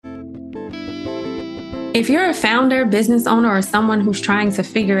If you're a founder, business owner, or someone who's trying to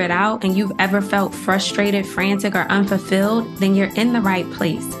figure it out and you've ever felt frustrated, frantic, or unfulfilled, then you're in the right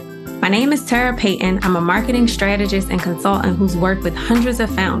place. My name is Tara Payton. I'm a marketing strategist and consultant who's worked with hundreds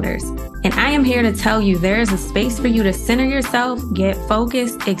of founders. And I am here to tell you there is a space for you to center yourself, get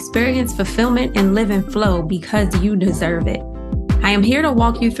focused, experience fulfillment, and live in flow because you deserve it. I am here to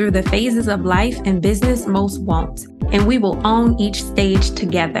walk you through the phases of life and business most won't, and we will own each stage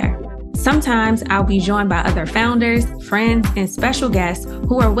together. Sometimes I'll be joined by other founders, friends, and special guests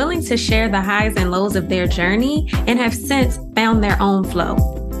who are willing to share the highs and lows of their journey and have since found their own flow.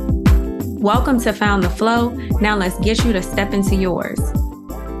 Welcome to Found the Flow. Now let's get you to step into yours.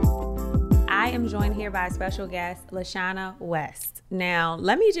 I am joined here by a special guest, Lashana West. Now,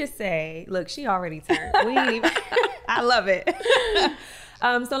 let me just say, look, she already turned. I love it.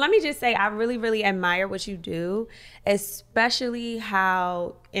 So let me just say, I really, really admire what you do, especially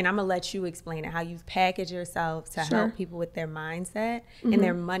how, and I'm going to let you explain it, how you've packaged yourself to help people with their mindset and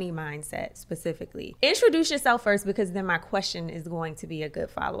their money mindset specifically. Introduce yourself first, because then my question is going to be a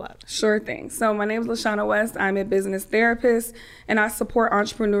good follow-up. Sure thing. So my name is Lashana West. I'm a business therapist, and I support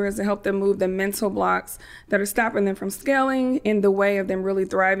entrepreneurs to help them move the mental blocks that are stopping them from scaling in the way of them really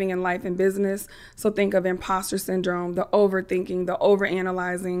thriving in life and business. So think of imposter syndrome, the overthinking, the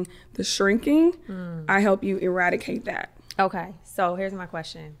overanalyzing, the shrinking. I help you eradicate that. Okay, so here's my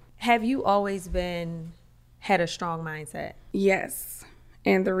question. Have you always had a strong mindset? Yes.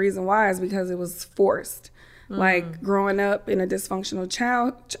 And the reason why is because it was forced. Like growing up in a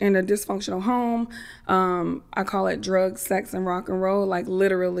dysfunctional home, I call it drugs, sex, and rock and roll, like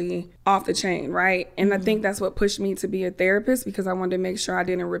literally off the chain, right? And I think that's what pushed me to be a therapist, because I wanted to make sure I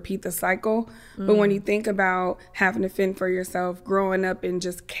didn't repeat the cycle. But when you think about having to fend for yourself, growing up in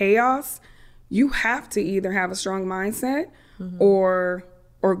just chaos, you have to either have a strong mindset or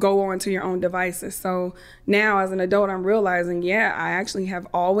go on to your own devices. So now as an adult, I'm realizing, I actually have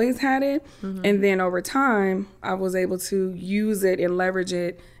always had it. And then over time, I was able to use it and leverage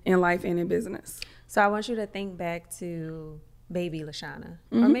it in life and in business. So I want you to think back to baby Lashana,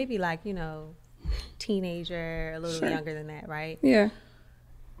 or maybe teenager, a little younger than that, right? Yeah.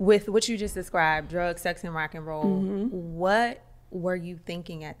 With what you just described, drugs, sex, and rock and roll, what were you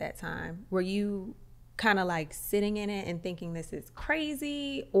thinking at that time? Were you kind of like sitting in it and thinking this is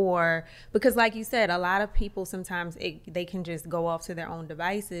crazy? Or because like you said, a lot of people sometimes they can just go off to their own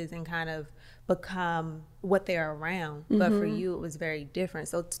devices and kind of become what they're around. But for you, it was very different.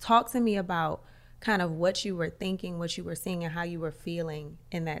 So talk to me about kind of what you were thinking, what you were seeing, and how you were feeling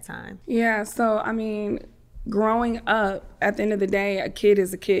in that time. Yeah, so I mean, growing up, at the end of the day, a kid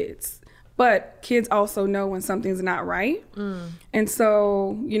is a kid. But kids also know when something's not right. And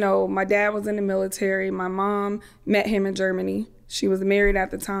so, my dad was in the military. My mom met him in Germany. She was married at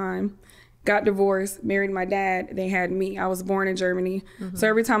the time, got divorced, married my dad. They had me. I was born in Germany. So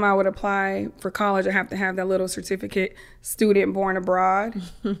every time I would apply for college, I have to have that little certificate, student born abroad,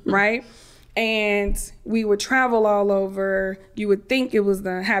 right? And we would travel all over. You would think it was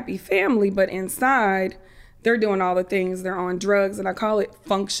the happy family, but inside, they're doing all the things. They're on drugs, and I call it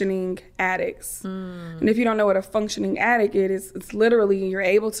functioning addicts. And if you don't know what a functioning addict is, it's literally you're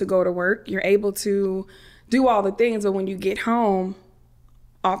able to go to work, you're able to do all the things, but when you get home,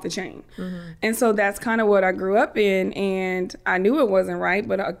 off the chain. And so that's kind of what I grew up in, and I knew it wasn't right,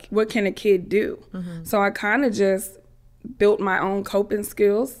 but what can a kid do? So I kind of just built my own coping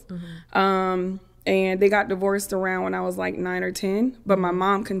skills. And they got divorced around when I was like 9 or 10, but my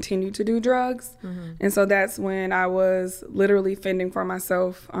mom continued to do drugs. And so that's when I was literally fending for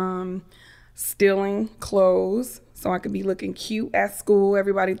myself, stealing clothes so I could be looking cute at school.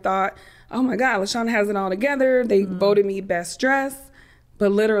 Everybody thought, oh my God, Lashana has it all together. They voted me best dressed,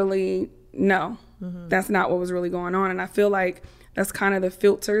 but literally, no, that's not what was really going on. And I feel like that's kind of the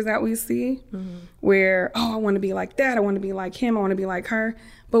filters that we see where, I want to be like that. I want to be like him. I want to be like her.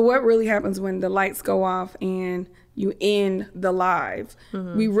 But what really happens when the lights go off and you end the live,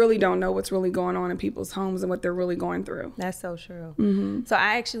 we really don't know what's really going on in people's homes and what they're really going through. That's so true. So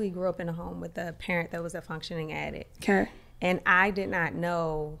I actually grew up in a home with a parent that was a functioning addict. Okay. And I did not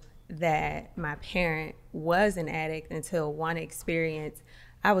know that my parent was an addict until one experience.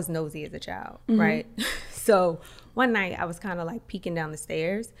 I was nosy as a child, right? So one night I was kind of like peeking down the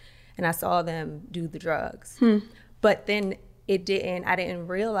stairs and I saw them do the drugs. But then I didn't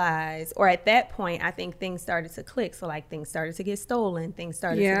realize, or at that point, I think things started to click. So like things started to get stolen, things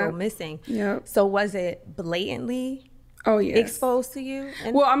started to go missing. So was it blatantly exposed to you?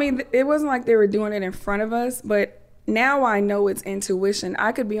 Well, I mean, it wasn't like they were doing it in front of us, but now I know it's intuition.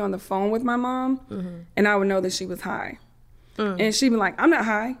 I could be on the phone with my mom and I would know that she was high. And she'd be like, I'm not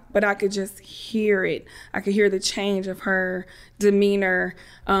high, but I could just hear it. I could hear the change of her demeanor.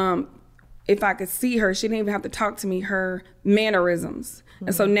 If I could see her, she didn't even have to talk to me, her mannerisms.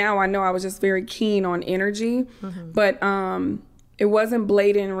 And so now I know I was just very keen on energy, but it wasn't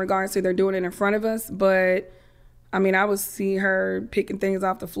blatant in regards to they're doing it in front of us, but I mean, I would see her picking things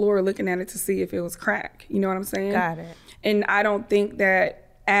off the floor, looking at it to see if it was crack. You know what I'm saying? Got it. And I don't think that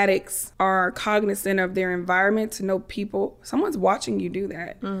addicts are cognizant of their environment to know someone's watching you do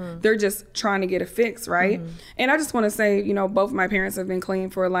that. They're just trying to get a fix, right? And I just want to say, you know, both of my parents have been clean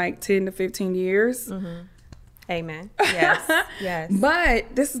for like 10 to 15 years. Amen. Yes. Yes.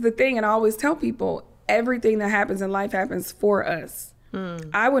 But this is the thing, and I always tell people, everything that happens in life happens for us.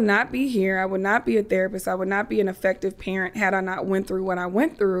 I would not be here. I would not be a therapist. I would not be an effective parent had I not went through what I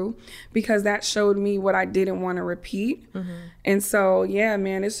went through, because that showed me what I didn't want to repeat. And so, yeah,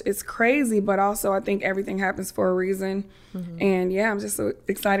 man, it's crazy, but also I think everything happens for a reason. And yeah, I'm just so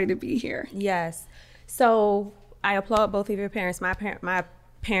excited to be here. Yes. So I applaud both of your parents. My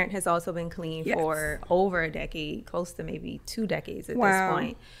parent has also been clean for over a decade, close to maybe 2 decades at this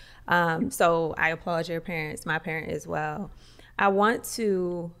point. So I applaud your parents, my parent as well. I want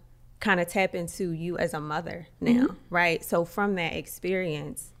to kind of tap into you as a mother now, right? So from that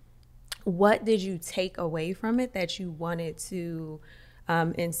experience, what did you take away from it that you wanted to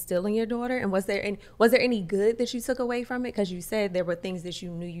instill in your daughter? And was there any good that you took away from it? Because you said there were things that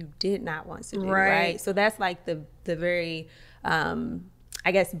you knew you did not want to do, right? So that's like the very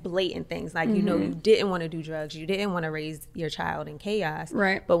I guess blatant things, like you know, you didn't want to do drugs, you didn't want to raise your child in chaos,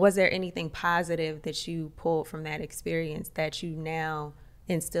 right? But was there anything positive that you pulled from that experience that you now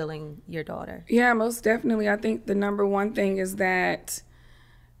instilling your daughter? Yeah, most definitely. I think the number one thing is that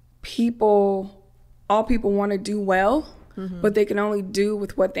all people want to do well, but they can only do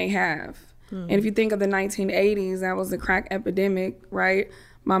with what they have. And if you think of the 1980s, that was the crack epidemic, right?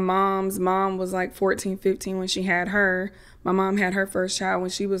 My mom's mom was like 14, 15 when she had her. My mom had her first child when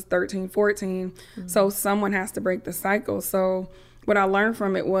she was 13, 14. So someone has to break the cycle. So what I learned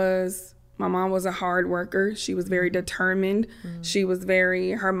from it was my mom was a hard worker. She was very determined. She was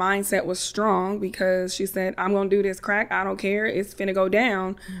her mindset was strong because she said, I'm going to do this crack. I don't care. It's finna go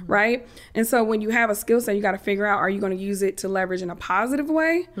down, right? And so when you have a skill set, you got to figure out, are you going to use it to leverage in a positive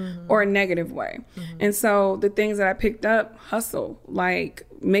way or a negative way? And so the things that I picked up, hustle, like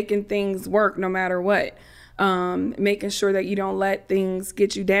making things work no matter what. Making sure that you don't let things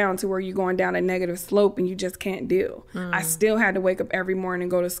get you down to where you're going down a negative slope and you just can't deal. I still had to wake up every morning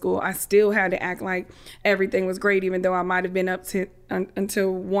and go to school. I still had to act like everything was great, even though I might have been up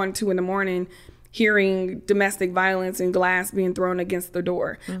until 1, 2 in the morning hearing domestic violence and glass being thrown against the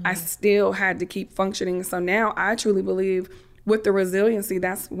door. I still had to keep functioning. So now I truly believe with the resiliency,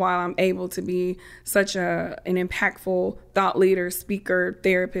 that's why I'm able to be such an impactful thought leader, speaker,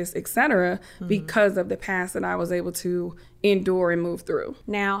 therapist, etc., because of the past that I was able to endure and move through.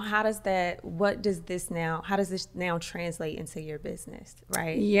 Now, how does this now translate into your business,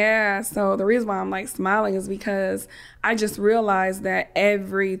 right? Yeah. So the reason why I'm like smiling is because I just realized that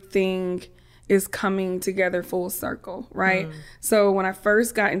everything is coming together full circle, right? So when I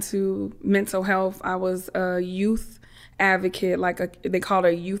first got into mental health, I was a youth advocate, they call it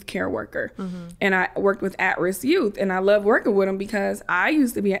a youth care worker. And I worked with at-risk youth, and I love working with them because I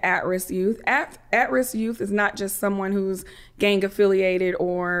used to be an at-risk youth. At-risk youth is not just someone who's gang affiliated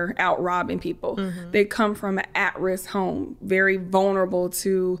or out robbing people. They come from an at-risk home, very vulnerable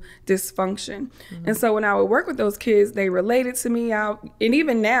to dysfunction. And so when I would work with those kids, they related to me. And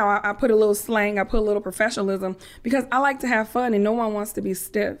even now, I put a little slang, I put a little professionalism, because I like to have fun and no one wants to be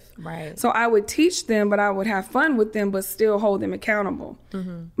stiff. Right. So I would teach them, but I would have fun with them, but still hold them accountable.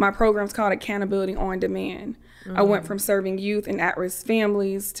 My program's called Accountability on Demand. I went from serving youth and at-risk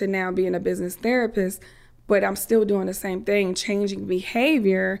families to now being a business therapist, but I'm still doing the same thing, changing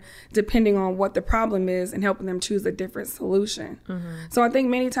behavior depending on what the problem is and helping them choose a different solution. So I think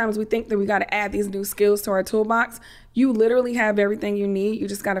many times we think that we got to add these new skills to our toolbox. You literally have everything you need. You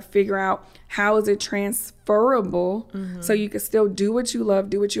just got to figure out how is it transferable so you can still do what you love,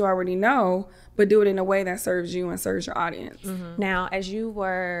 do what you already know, but do it in a way that serves you and serves your audience. Now, as you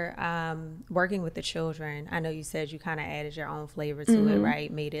were working with the children, I know you said you kind of added your own flavor to it,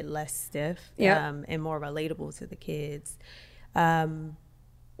 right? Made it less stiff and more relatable to the kids.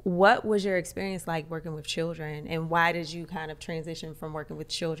 What was your experience like working with children, and why did you kind of transition from working with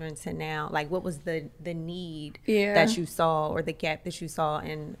children to now? Like, what was the need that you saw, or the gap that you saw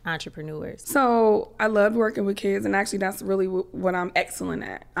in entrepreneurs? So I loved working with kids, and actually that's really what I'm excellent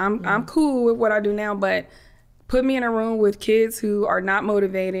at. I'm cool with what I do now, but put me in a room with kids who are not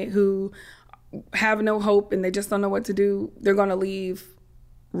motivated, who have no hope and they just don't know what to do, they're going to leave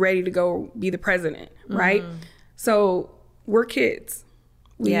ready to go be the president, right? So we're kids.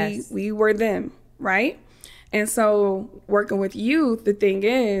 We were them, right? And so working with youth, the thing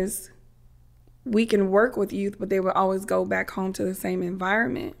is, we can work with youth, but they will always go back home to the same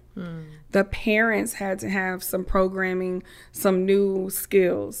environment. The parents had to have some programming, some new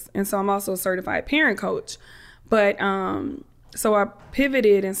skills. And so I'm also a certified parent coach. But so I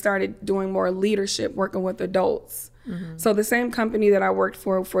pivoted and started doing more leadership, working with adults. So the same company that I worked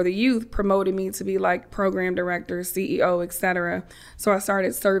for the youth promoted me to be like program director, CEO, etc. So I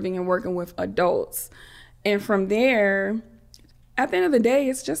started serving and working with adults. And from there, at the end of the day,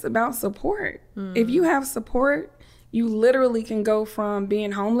 it's just about support. If you have support, you literally can go from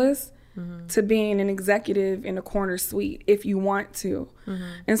being homeless to being an executive in a corner suite if you want to.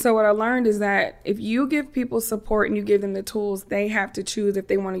 And so what I learned is that if you give people support and you give them the tools, they have to choose if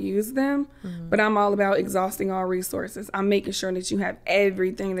they want to use them. But I'm all about exhausting all resources. I'm making sure that you have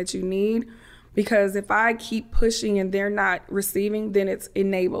everything that you need, because if I keep pushing and they're not receiving, then it's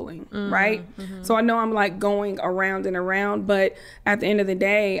enabling, right? So I know I'm like going around and around, but at the end of the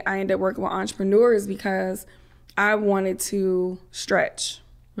day, I ended up working with entrepreneurs because I wanted to stretch.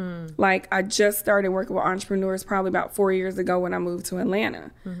 Like I just started working with entrepreneurs probably about 4 years ago when I moved to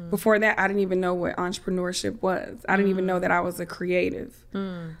Atlanta. Before that, I didn't even know what entrepreneurship was. I didn't even know that I was a creative.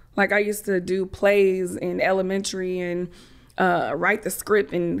 Like I used to do plays in elementary and write the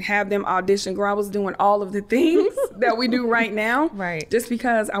script and have them audition. Girl, I was doing all of the things that we do right now. Right. Just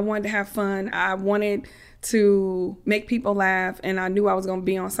because I wanted to have fun. I wanted to make people laugh, and I knew I was going to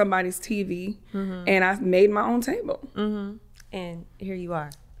be on somebody's TV, and I made my own table. And here you are.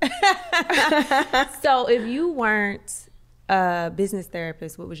 So if you weren't a business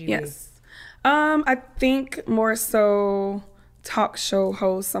therapist, what would you be? I think more so talk show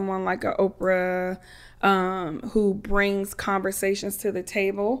host, someone like a Oprah, who brings conversations to the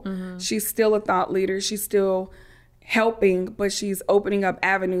table. She's still a thought leader. She's still helping, but she's opening up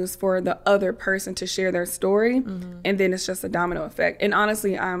avenues for the other person to share their story. And then it's just a domino effect. And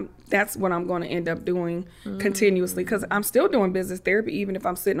honestly, that's what I'm going to end up doing continuously, because I'm still doing business therapy, even if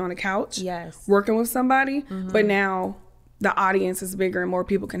I'm sitting on a couch working with somebody. But now the audience is bigger and more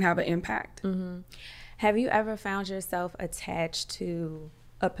people can have an impact. Have you ever found yourself attached to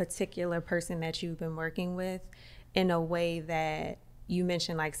a particular person that you've been working with in a way that you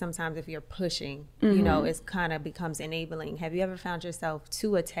mentioned, like sometimes if you're pushing, you know, it kind of becomes enabling. Have you ever found yourself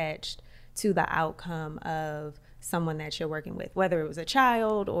too attached to the outcome of someone that you're working with, whether it was a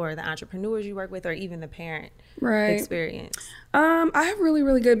child or the entrepreneurs you work with or even the parent experience? I have really,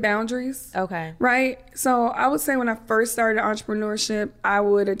 really good boundaries. Right. So I would say when I first started entrepreneurship, I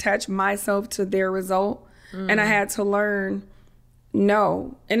would attach myself to their result. And I had to learn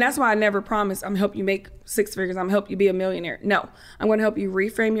no. And that's why I never promised I'm going to help you make 6 figures. I'm going to help you be a millionaire. No, I'm going to help you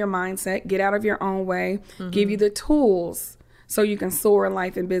reframe your mindset, get out of your own way, give you the tools so you can soar in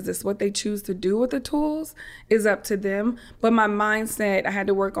life and business. What they choose to do with the tools is up to them. But my mindset, I had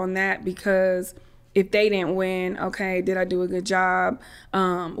to work on that, because if they didn't win, okay, did I do a good job?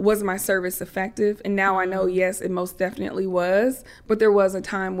 Was my service effective? And now I know, yes, it most definitely was. But there was a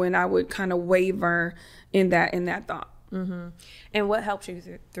time when I would kind of waver in that thought. And what helped you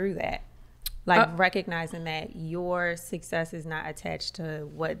through that? Like recognizing that your success is not attached to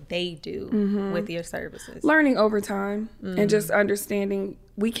what they do with your services. Learning over time and just understanding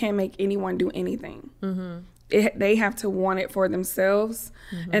we can't make anyone do anything. They have to want it for themselves.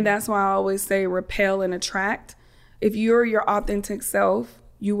 And that's why I always say repel and attract. If you're your authentic self,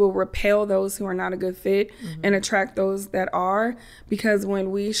 you will repel those who are not a good fit and attract those that are. Because when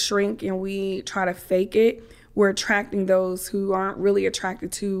we shrink and we try to fake it, we're attracting those who aren't really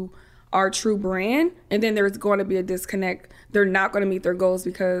attracted to our true brand. And then there's going to be a disconnect. They're not going to meet their goals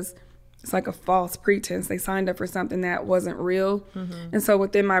because it's like a false pretense. They signed up for something that wasn't real. And so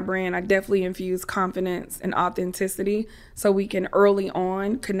within my brand, I definitely infuse confidence and authenticity so we can early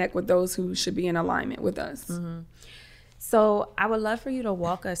on connect with those who should be in alignment with us. So I would love for you to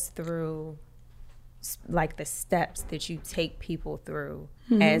walk us through like the steps that you take people through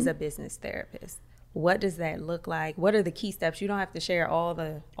as a business therapist. What does that look like? What are the key steps? You don't have to share all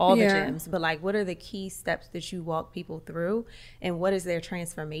the gems, but like, what are the key steps that you walk people through, and what is their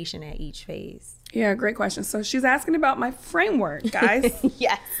transformation at each phase? Yeah, great question. So she's asking about my framework, guys.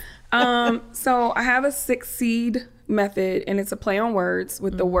 Yes. So I have a 6 seed method, and it's a play on words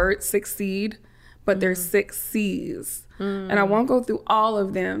with the word succeed, but there's 6 C's. And I won't go through all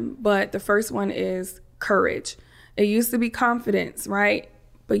of them, but the first one is courage. It used to be confidence, right?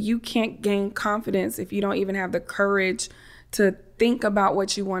 But you can't gain confidence if you don't even have the courage to think about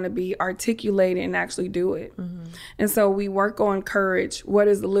what you want to be, articulate it, and actually do it. And so we work on courage.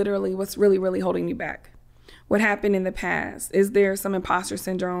 What's really, really holding you back? What happened in the past? Is there some imposter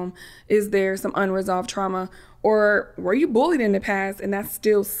syndrome? Is there some unresolved trauma? Or were you bullied in the past and that's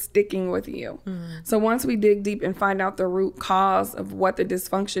still sticking with you? So once we dig deep and find out the root cause of what the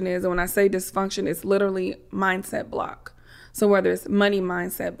dysfunction is, and when I say dysfunction, it's literally mindset block. So whether it's money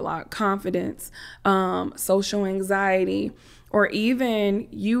mindset block, confidence, social anxiety, or even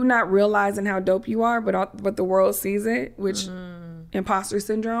you not realizing how dope you are, but the world sees it, which imposter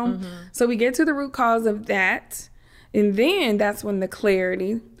syndrome. So we get to the root cause of that. And then that's when the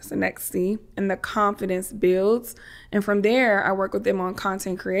clarity, that's the next C, and the confidence builds. And from there, I work with them on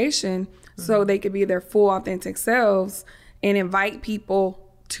content creation so they could be their full authentic selves and invite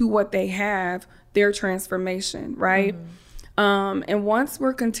people to what they have, their transformation, right? And once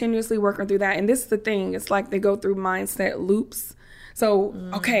we're continuously working through that, and this is the thing, it's like they go through mindset loops. So,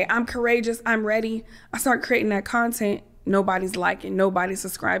 okay, I'm courageous, I'm ready. I start creating that content. Nobody's liking, nobody's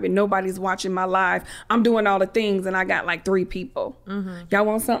subscribing, nobody's watching my live. I'm doing all the things and I got like 3 people. Y'all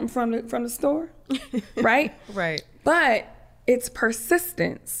want something from the store? Right? Right. But it's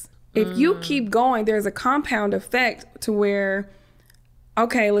persistence. If you keep going, there's a compound effect to where,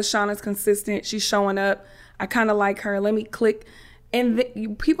 okay, Lashana's consistent. She's showing up. I kind of like her. Let me click.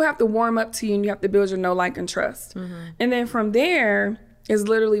 And people have to warm up to you and you have to build your know, like, and trust. And then from there is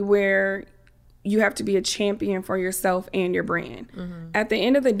literally where you have to be a champion for yourself and your brand. At the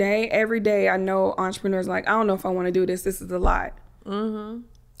end of the day, every day I know entrepreneurs like, I don't know if I want to do this. This is a lot. I was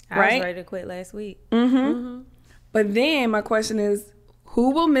ready to quit last week. But then my question is,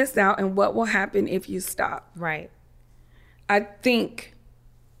 who will miss out and what will happen if you stop? Right. I think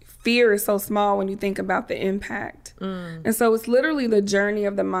fear is so small when you think about the impact. And so it's literally the journey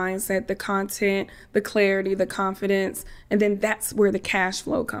of the mindset, the content, the clarity, the confidence, and then that's where the cash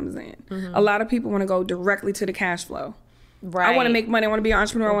flow comes in. A lot of people want to go directly to the cash flow. Right. I want to make money. I want to be an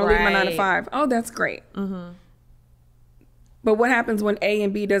entrepreneur. I want to leave my 9 to 5. Oh, that's great. But what happens when A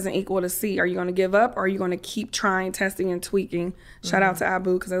and B doesn't equal to C? Are you going to give up or are you going to keep trying, testing, and tweaking? Shout out to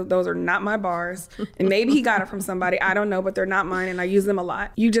Abu, because those are not my bars. And maybe he got it from somebody. I don't know, but they're not mine and I use them a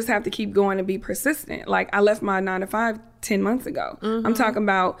lot. You just have to keep going and be persistent. Like I left my 9 to 5 10 months ago. I'm talking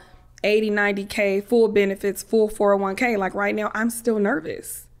about 80, 90K, full benefits, full 401k. Like right now, I'm still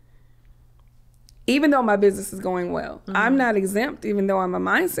nervous. Even though my business is going well, I'm not exempt, even though I'm a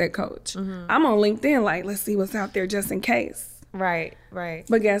mindset coach. I'm on LinkedIn, like, let's see what's out there just in case. Right, right.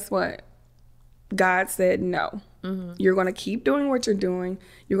 But guess what? God said no. You're going to keep doing what you're doing.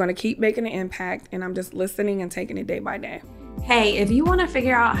 You're going to keep making an impact. And I'm just listening and taking it day by day. Hey, if you want to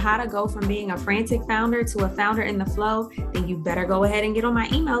figure out how to go from being a frantic founder to a founder in the flow, then you better go ahead and get on my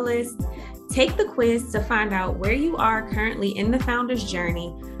email list. Take the quiz to find out where you are currently in the founder's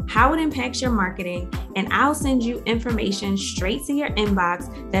journey, how it impacts your marketing, and I'll send you information straight to your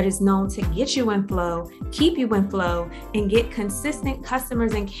inbox that is known to get you in flow, keep you in flow, and get consistent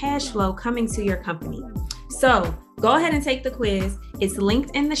customers and cash flow coming to your company. So go ahead and take the quiz. It's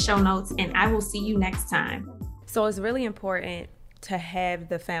linked in the show notes, and I will see you next time. So it's really important to have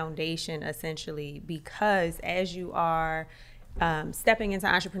the foundation essentially, because as you are stepping into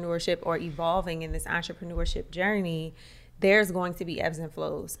entrepreneurship or evolving in this entrepreneurship journey, there's going to be ebbs and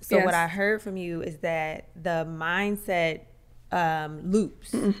flows. So what I heard from you is that the mindset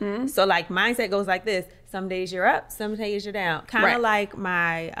loops. So like mindset goes like this. Some days you're up, some days you're down. Kind of like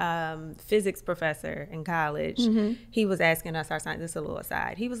my physics professor in college. He was asking us our signs. This is a little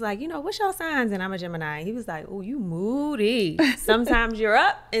aside. He was like, what's your signs? And I'm a Gemini. He was like, oh, you moody. Sometimes you're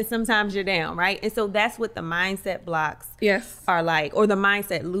up and sometimes you're down, right? And so that's what the mindset blocks are like, or the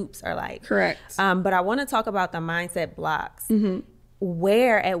mindset loops are like. Correct. But I want to talk about the mindset blocks.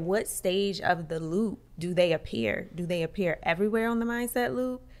 At what stage of the loop do they appear? Do they appear everywhere on the mindset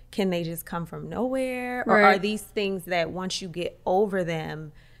loop? Can they just come from nowhere? Or are these things that once you get over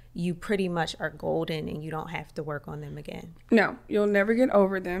them, you pretty much are golden and you don't have to work on them again? No, you'll never get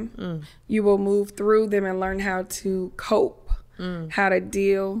over them. You will move through them and learn how to cope, how to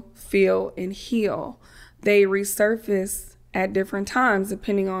deal, feel, and heal. They resurface at different times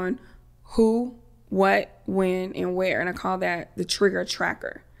depending on who, what, when, and where. And I call that the trigger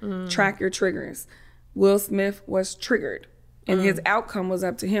tracker. Track your triggers. Will Smith was triggered. And his outcome was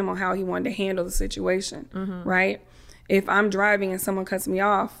up to him on how he wanted to handle the situation, right? If I'm driving and someone cuts me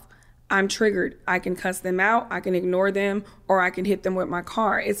off, I'm triggered. I can cuss them out, I can ignore them, or I can hit them with my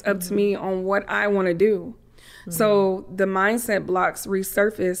car. It's up to me on what I want to do. So the mindset blocks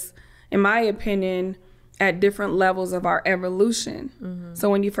resurface, in my opinion, at different levels of our evolution.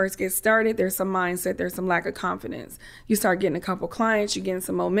 So when you first get started, there's some mindset, there's some lack of confidence. You start getting a couple clients, you're getting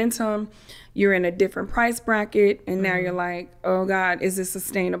some momentum, you're in a different price bracket, and now you're like, oh God, is this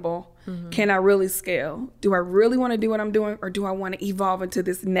sustainable? Can I really scale? Do I really want to do what I'm doing, or do I want to evolve into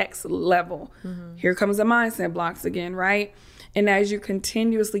this next level? Here comes the mindset blocks again, right? And as you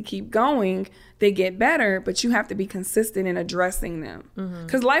continuously keep going, they get better, but you have to be consistent in addressing them,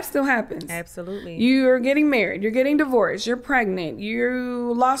 because life still happens. Absolutely. You're getting married, you're getting divorced, you're pregnant,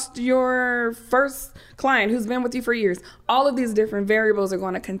 you lost your first client who's been with you for years. All of these different variables are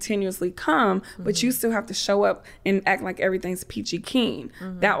going to continuously come, but you still have to show up and act like everything's peachy keen.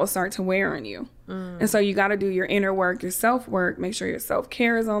 That will start to wear on you. And so you got to do your inner work, your self-work, make sure your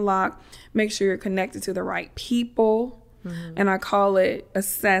self-care is on lock, make sure you're connected to the right people. And I call it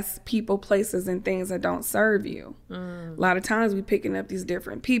assess people, places, and things that don't serve you. A lot of times we picking up these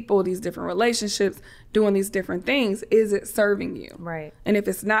different people, these different relationships, doing these different things. Is it serving you? Right. And if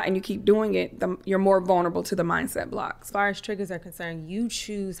it's not, and you keep doing it, you're more vulnerable to the mindset blocks. As far as triggers are concerned, you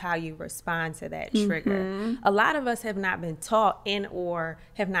choose how you respond to that trigger. A lot of us have not been taught or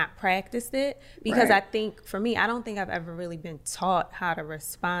have not practiced it, because I think, for me, I don't think I've ever really been taught how to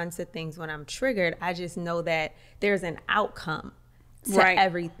respond to things when I'm triggered. I just know that there's an outcome to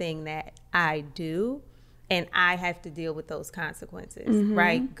everything that I do, and I have to deal with those consequences,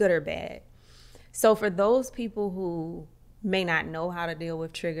 right? Good or bad. So for those people who may not know how to deal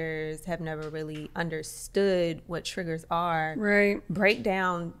with triggers, have never really understood what triggers are, break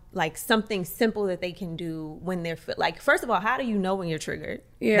down like something simple that they can do when they're like, first of all, how do you know when you're triggered?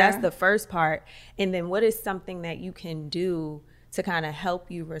 That's the first part. And then what is something that you can do to kind of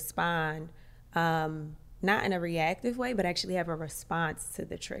help you respond, not in a reactive way, but actually have a response to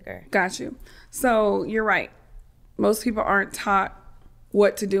the trigger? Got you. So you're right. Most people aren't taught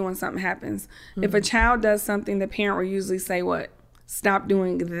what to do when something happens. If a child does something, the parent will usually say what? Stop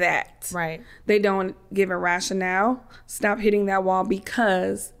doing that. Right. They don't give a rationale. Stop hitting that wall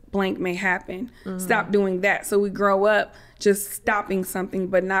because blank may happen. Stop doing that. So we grow up just stopping something,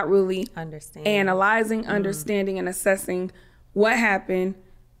 but not really analyzing, understanding, and assessing what happened.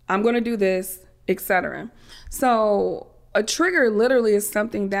 I'm going to do this, etc. So a trigger literally is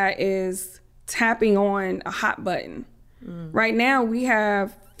something that is tapping on a hot button. Right now, we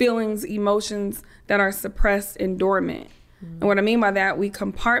have feelings, emotions that are suppressed and dormant. And what I mean by that, we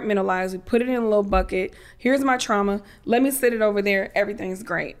compartmentalize, we put it in a little bucket. Here's my trauma. Let me sit it over there. Everything's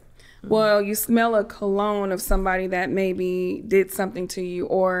great. Well, you smell a cologne of somebody that maybe did something to you,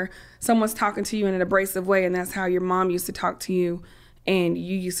 or someone's talking to you in an abrasive way, and that's how your mom used to talk to you, and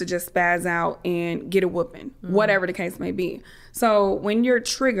you used to just spaz out and get a whooping, whatever the case may be. So when you're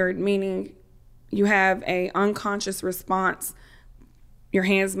triggered, meaning you have a unconscious response, your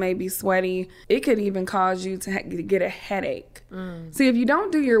hands may be sweaty. It could even cause you to get a headache. See, if you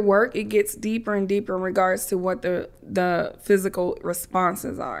don't do your work, it gets deeper and deeper in regards to what the physical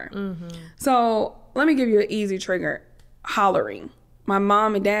responses are. So let me give you an easy trigger. Hollering. My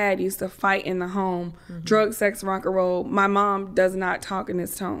mom and dad used to fight in the home. Drug, sex, rock and roll. My mom does not talk in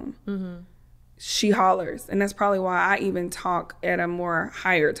this tone. She hollers. And that's probably why I even talk at a more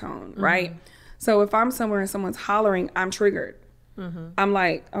higher tone, right? So if I'm somewhere and someone's hollering, I'm triggered. I'm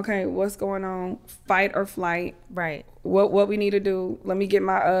like, okay, what's going on? Fight or flight. Right. What we need to do? Let me get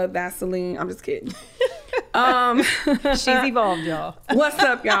my Vaseline. I'm just kidding. She's evolved, y'all. What's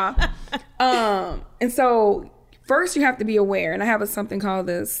up, y'all? And so first you have to be aware. And I have something called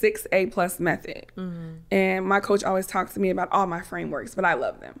the 6A+ method. And my coach always talks to me about all my frameworks, but I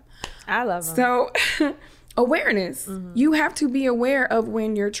love them. I love them. So awareness. You have to be aware of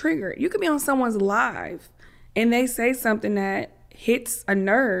when you're triggered. You could be on someone's live and they say something that hits a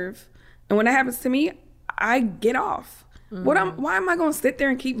nerve. And when that happens to me, I get off. Why am I going to sit there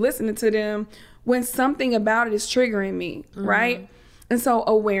and keep listening to them when something about it is triggering me, right? And so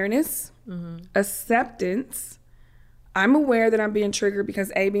awareness, acceptance. I'm aware that I'm being triggered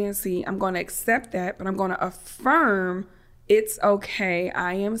because A, B, and C. I'm going to accept that, but I'm going to affirm it's okay.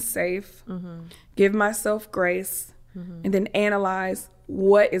 I am safe. Give myself grace, and then analyze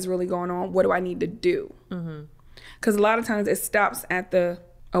what is really going on. What do I need to do? Because a lot of times it stops at the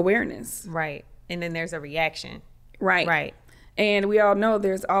awareness. Right. And then there's a reaction. Right. And we all know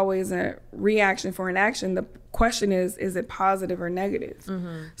there's always a reaction for an action. The question is it positive or negative?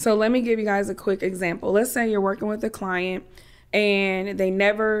 So let me give you guys a quick example. Let's say you're working with a client and they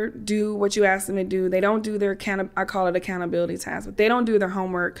never do what you ask them to do. They don't do their I call it accountability task, but they don't do their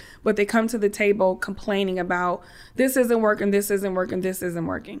homework, but they come to the table complaining about this isn't working, this isn't working, this isn't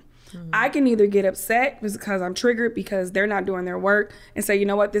working. I can either get upset because I'm triggered because they're not doing their work and say, you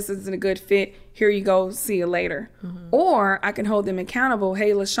know what, this isn't a good fit. Here you go. See you later. Or I can hold them accountable.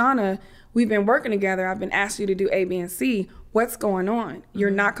 Hey, Lashana, we've been working together. I've been asking you to do A, B, and C. What's going on? You're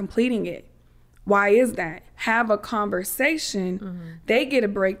not completing it. Why is that? Have a conversation. They get a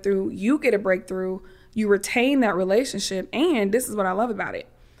breakthrough. You get a breakthrough. You retain that relationship. And this is what I love about it.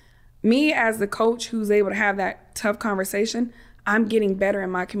 Me as the coach who's able to have that tough conversation, I'm getting better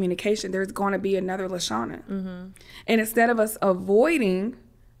in my communication. There's going to be another Lashana. And instead of us avoiding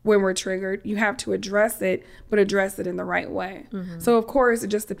when we're triggered, you have to address it, but address it in the right way. So of course, it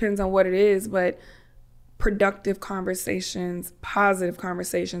just depends on what it is, but productive conversations, positive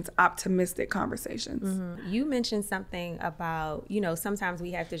conversations, optimistic conversations. You mentioned something about, you know, sometimes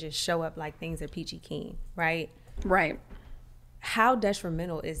we have to just show up like things are peachy keen, right? Right. How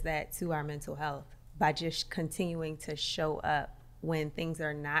detrimental is that to our mental health by just continuing to show up when things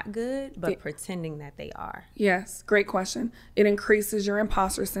are not good, but pretending that they are? Yes, great question. It increases your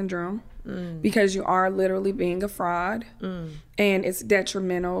imposter syndrome because you are literally being a fraud. And it's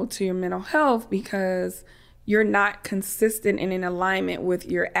detrimental to your mental health because you're not consistent and in alignment with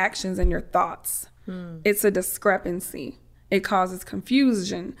your actions and your thoughts. It's a discrepancy. It causes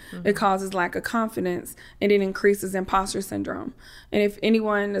confusion. It causes lack of confidence, and it increases imposter syndrome. And if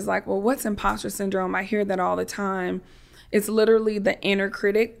anyone is like, well, what's imposter syndrome? I hear that all the time. It's literally the inner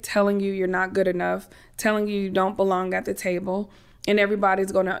critic telling you you're not good enough, telling you you don't belong at the table, and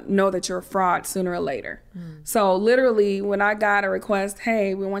everybody's going to know that you're a fraud sooner or later. So literally, when I got a request,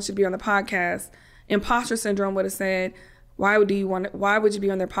 hey, we want you to be on the podcast, imposter syndrome would have said, why would you be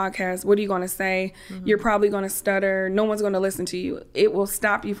on their podcast? What are you going to say? You're probably going to stutter. No one's going to listen to you. It will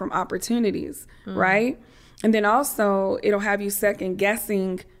stop you from opportunities, right? And then also, it'll have you second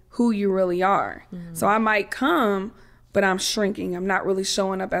guessing who you really are. So I might come, but I'm shrinking. I'm not really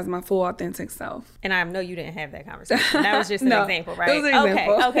showing up as my full authentic self. And I know you didn't have that conversation. That was just an No, example, right? it was an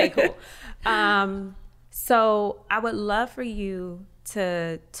example. Okay, cool. So I would love for you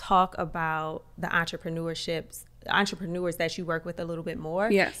to talk about the entrepreneurs that you work with a little bit more.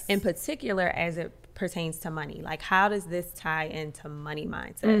 Yes. In particular, as it pertains to money. Like, how does this tie into money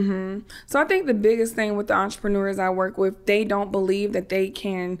mindset? So I think the biggest thing with the entrepreneurs I work with, they don't believe that they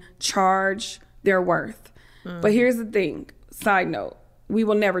can charge their worth. But here's the thing, side note, we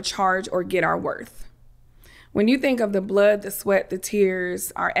will never charge or get our worth. When you think of the blood, the sweat, the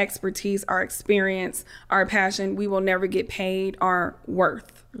tears, our expertise, our experience, our passion, we will never get paid our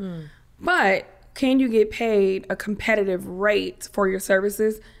worth. But can you get paid a competitive rate for your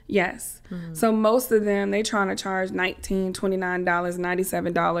services? Yes. So most of them, they trying to charge $19, $29,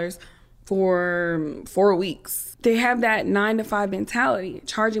 $97 for 4 weeks. They have that 9 to 5 mentality,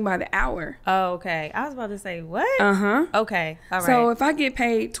 charging by the hour. Oh, okay. I was about to say, what? Okay. All right. So if I get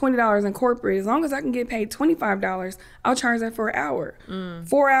paid $20 in corporate, as long as I can get paid $25, I'll charge that for an hour.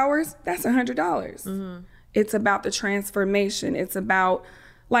 4 hours, that's $100. It's about the transformation. It's about,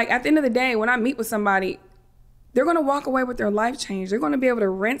 like, at the end of the day, when I meet with somebody, they're going to walk away with their life change. They're going to be able to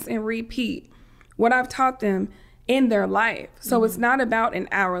rinse and repeat what I've taught them in their life. So it's not about an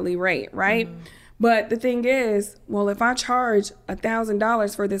hourly rate, right? But the thing is, well, if I charge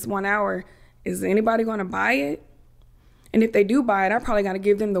 $1,000 for this 1 hour, is anybody going to buy it? And if they do buy it, I probably got to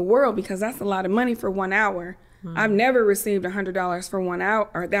give them the world because that's a lot of money for 1 hour. I've never received $100 for 1 hour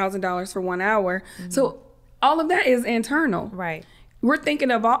or $1,000 for 1 hour. So all of that is internal. Right. We're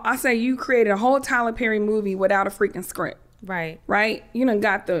thinking of I say you created a whole Tyler Perry movie without a freaking script. Right. You done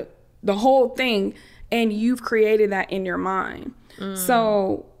got the whole thing, and you've created that in your mind.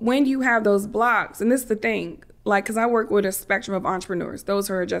 So when you have those blocks, and this is the thing, like, because I work with a spectrum of entrepreneurs, those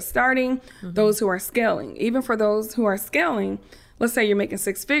who are just starting, those who are scaling. Even for those who are scaling, let's say you're making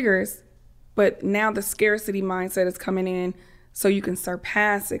 6 figures, but now the scarcity mindset is coming in so you can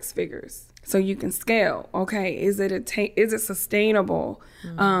surpass 6 figures. So you can scale. Okay, is it sustainable?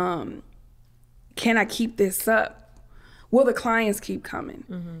 Can I keep this up? Will the clients keep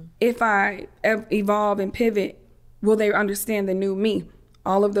coming? If I evolve and pivot, will they understand the new me?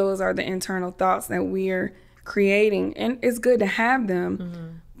 All of those are the internal thoughts that we're creating. And it's good to have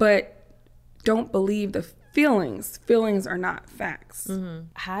them, but don't believe the feelings. Feelings are not facts.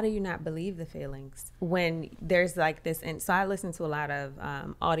 How do you not believe the feelings when there's like this? And so I listen to a lot of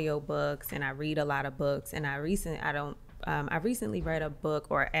audio books, and I read a lot of books, and I recently read a book,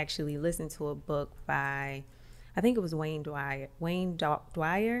 or actually listened to a book by, I think it was Wayne Dwyer,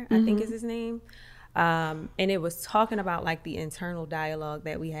 I think is his name. And it was talking about like the internal dialogue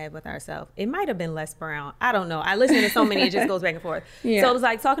that we have with ourselves. It might have been Les Brown. I don't know. I listen to so many, it just goes back and forth. So it was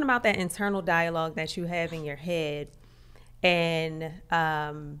like talking about that internal dialogue that you have in your head. And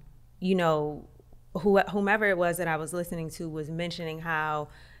whomever it was that I was listening to was mentioning how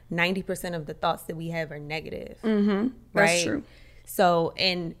 90% of the thoughts that we have are negative. Mm-hmm. Right? That's true. So,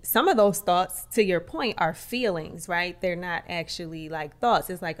 and some of those thoughts, to your point, are feelings, right? They're not actually like thoughts.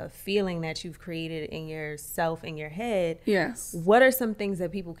 It's like a feeling that you've created in yourself, in your head. Yes. What are some things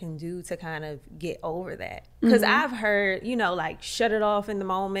that people can do to kind of get over that? Because I've heard, like shut it off in the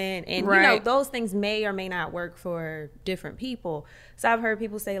moment. And, those things may or may not work for different people. So I've heard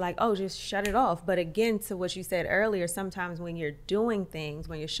people say like, oh, just shut it off. But again, to what you said earlier, sometimes when you're doing things,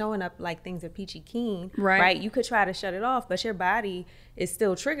 when you're showing up like things are peachy keen, right? You could try to shut it off, but your body is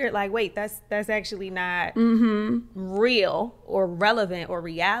still triggered. Like, wait, that's actually not real or relevant or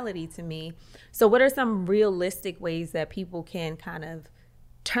reality to me. So what are some realistic ways that people can kind of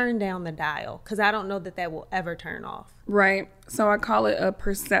turn down the dial? Because I don't know that will ever turn off. Right. So I call it a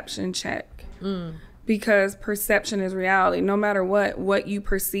perception check. Because perception is reality. No matter what you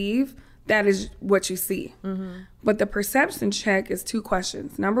perceive, that is what you see. But the perception check is 2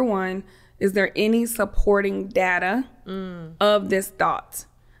 questions. Number 1, is there any supporting data of this thought?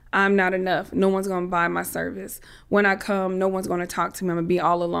 I'm not enough. No one's going to buy my service. When I come, no one's going to talk to me. I'm going to be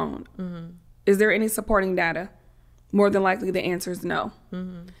all alone. Is there any supporting data? More than likely, the answer is no.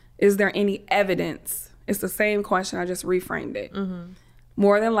 Is there any evidence? It's the same question. I just reframed it.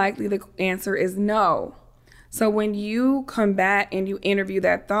 More than likely, the answer is no. So when you combat and you interview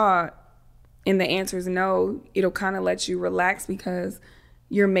that thought and the answer is no, it'll kind of let you relax because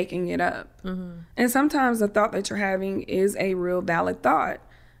you're making it up. And sometimes the thought that you're having is a real valid thought,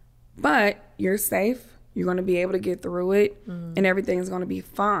 but you're safe. You're going to be able to get through it and everything's going to be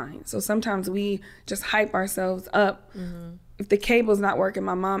fine. So sometimes we just hype ourselves up. If the cable's not working,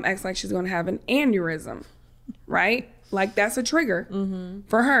 my mom acts like she's going to have an aneurysm, right? Like that's a trigger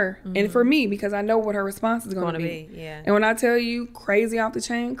for her and for me because I know what her response is going to be. Yeah. And when I tell you crazy off the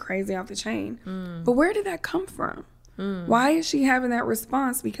chain, crazy off the chain. But where did that come from? Why is she having that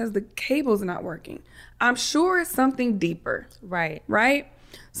response? Because the cable's not working. I'm sure it's something deeper. Right. Right?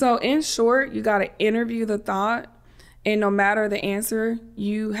 So in short, you got to interview the thought. And no matter the answer,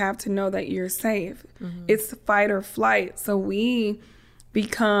 you have to know that you're safe. It's fight or flight. So we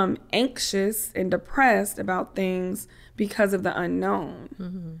become anxious and depressed about things because of the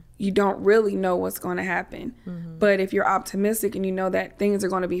unknown. You don't really know what's going to happen. But if you're optimistic and you know that things are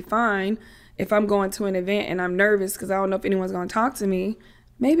going to be fine, if I'm going to an event and I'm nervous because I don't know if anyone's going to talk to me,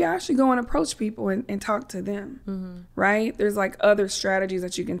 maybe I should go and approach people and talk to them, right? There's like other strategies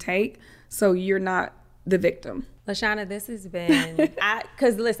that you can take so you're not the victim. Lashana, this has been,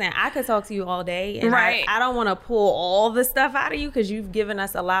 because listen, I could talk to you all day and I don't want to pull all the stuff out of you because you've given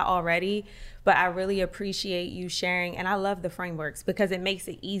us a lot already, but I really appreciate you sharing. And I love the frameworks because it makes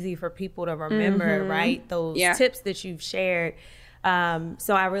it easy for people to remember, right? Those tips that you've shared.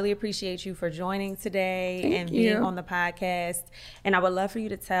 So I really appreciate you for joining today and being on the podcast. And I would love for you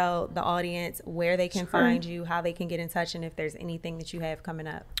to tell the audience where they can find you, how they can get in touch, and if there's anything that you have coming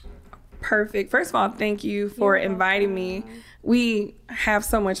up. Perfect. First of all, thank you for inviting me. We have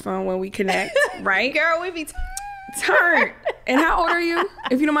so much fun when we connect, right? Girl, we be turned. And how old are you,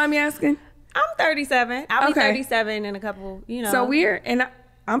 if you don't mind me asking? I'm 37. I'll be 37 in a couple, So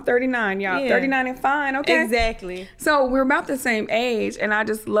I'm 39, y'all. 39 and fine, okay? Exactly. So we're about the same age, and I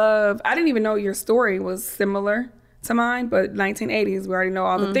didn't even know your story was similar to mine, but 1980s, we already know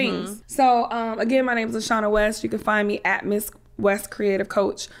all the things. So again, my name is Lashana West. You can find me at Miss West Creative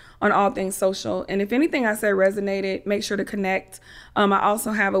Coach on all things social. And if anything I said resonated, make sure to connect. I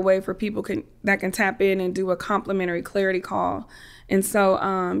also have a way for people that can tap in and do a complimentary clarity call. And so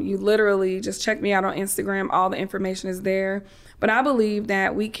you literally just check me out on Instagram. All the information is there. But I believe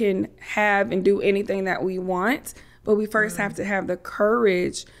that we can have and do anything that we want, but we first have to have the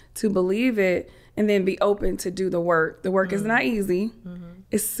courage to believe it and then be open to do the work. The work is not easy.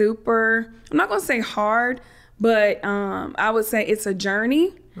 It's super, I'm not going to say hard, but I would say it's a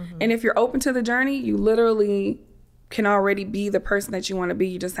journey. And if you're open to the journey, you literally can already be the person that you want to be.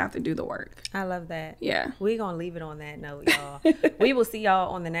 You just have to do the work. I love that. Yeah. We're going to leave it on that note, y'all. We will see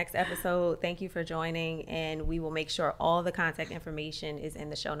y'all on the next episode. Thank you for joining, and we will make sure all the contact information is in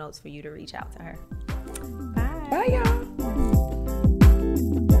the show notes for you to reach out to her. Bye. Bye, y'all.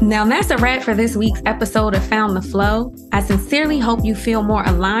 Now that's a wrap for this week's episode of Found the Flow. I sincerely hope you feel more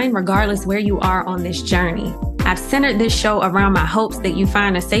aligned regardless where you are on this journey. I've centered this show around my hopes that you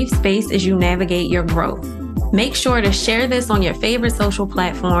find a safe space as you navigate your growth. Make sure to share this on your favorite social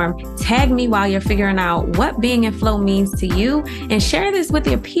platform, tag me while you're figuring out what being in flow means to you, and share this with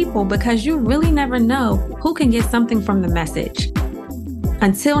your people because you really never know who can get something from the message.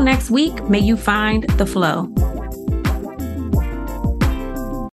 Until next week, may you find the flow.